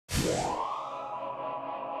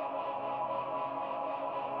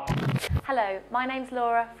Hello, my name's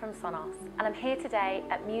Laura from SONOS and I'm here today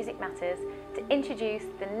at Music Matters to introduce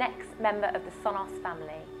the next member of the SONOS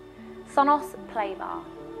family, SONOS PlayBar.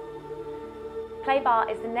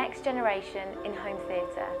 PlayBar is the next generation in home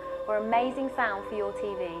theatre where amazing sound for your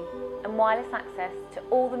TV and wireless access to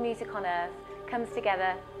all the music on earth comes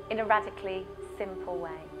together in a radically simple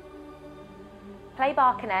way.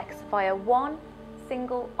 PlayBar connects via one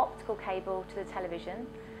single optical cable to the television,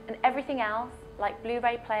 and everything else, like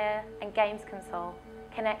Blu-ray player and games console,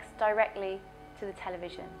 connects directly to the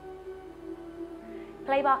television.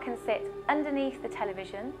 PlayBar can sit underneath the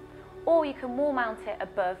television, or you can wall mount it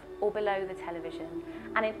above or below the television.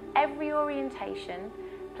 And in every orientation,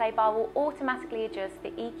 PlayBar will automatically adjust the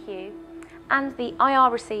EQ and the IR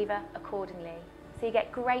receiver accordingly, so you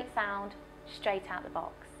get great sound straight out the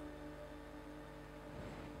box.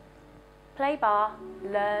 PlayBar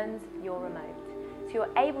learns your remote, so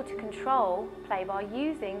you're able to control PlayBar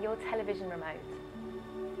using your television remote.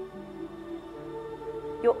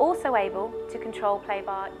 You're also able to control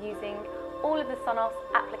PlayBar using all of the SONOS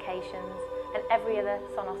applications and every other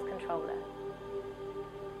SONOS controller.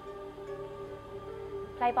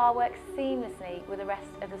 PlayBar works seamlessly with the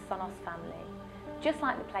rest of the SONOS family. Just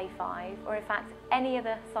like the Play 5, or in fact any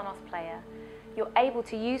other SONOS player, you're able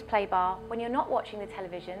to use PlayBar when you're not watching the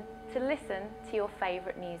television to listen to your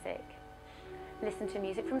favourite music. Listen to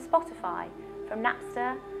music from Spotify, from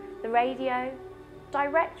Napster, the radio,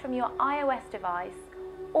 direct from your iOS device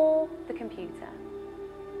or the computer.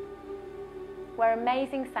 Where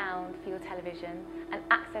amazing sound for your television and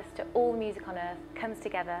access to all the music on earth comes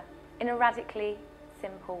together in a radically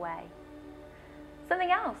simple way.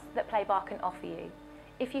 Something else that PlayBar can offer you: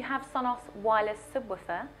 if you have SONOS wireless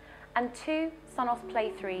subwoofer and two SONOS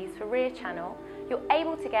Play 3s for rear channel, you're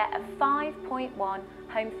able to get a 5.1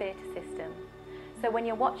 home theatre system. So when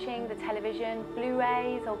you're watching the television,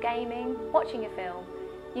 Blu-rays or gaming, watching a film,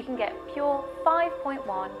 you can get pure 5.1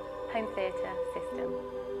 home theatre system.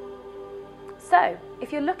 So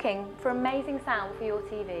if you're looking for amazing sound for your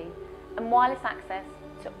TV and wireless access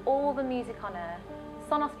to all the music on earth,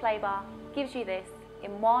 SONOS PlayBar gives you this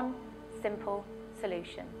in one simple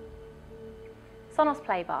solution. SONOS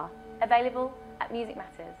PlayBar, available at Music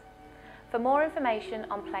Matters. For more information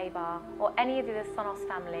on PlayBar or any of the other SONOS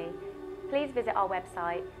family, please visit our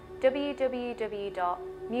website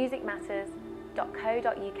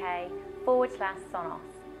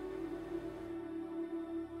www.musicmatters.co.uk/SONOS.